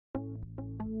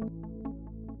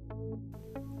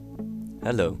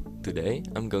Hello, today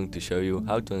I'm going to show you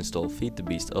how to install Feed the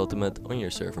Beast Ultimate on your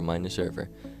ServerMiner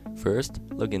server. First,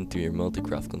 log into your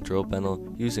Multicraft control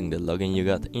panel using the login you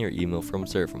got in your email from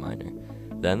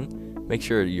ServerMiner. Then, make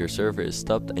sure your server is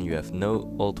stopped and you have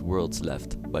no old worlds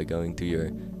left by going to your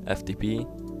FTP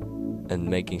and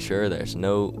making sure there's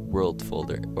no world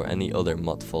folder or any other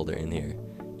mod folder in here.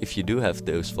 If you do have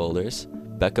those folders,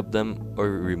 backup them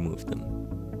or remove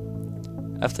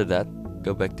them. After that,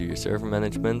 go back to your server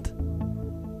management,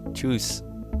 choose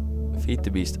Feed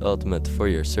the Beast Ultimate for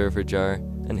your server jar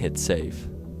and hit save.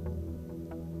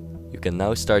 You can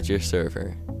now start your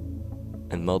server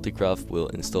and Multicraft will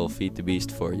install Feed the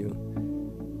Beast for you.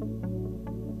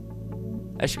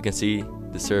 As you can see,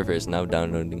 the server is now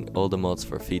downloading all the mods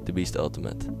for Feed the Beast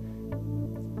Ultimate.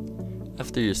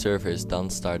 After your server is done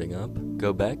starting up,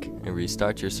 go back and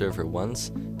restart your server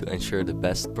once to ensure the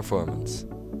best performance.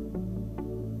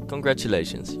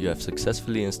 Congratulations, you have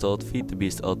successfully installed Feed the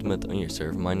Beast Ultimate on your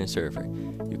ServerMiner server.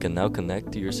 You can now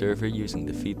connect to your server using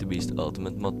the Feed the Beast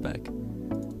Ultimate Modpack.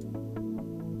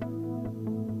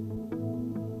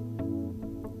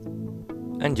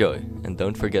 Enjoy, and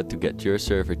don't forget to get your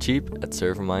server cheap at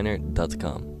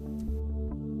ServerMiner.com.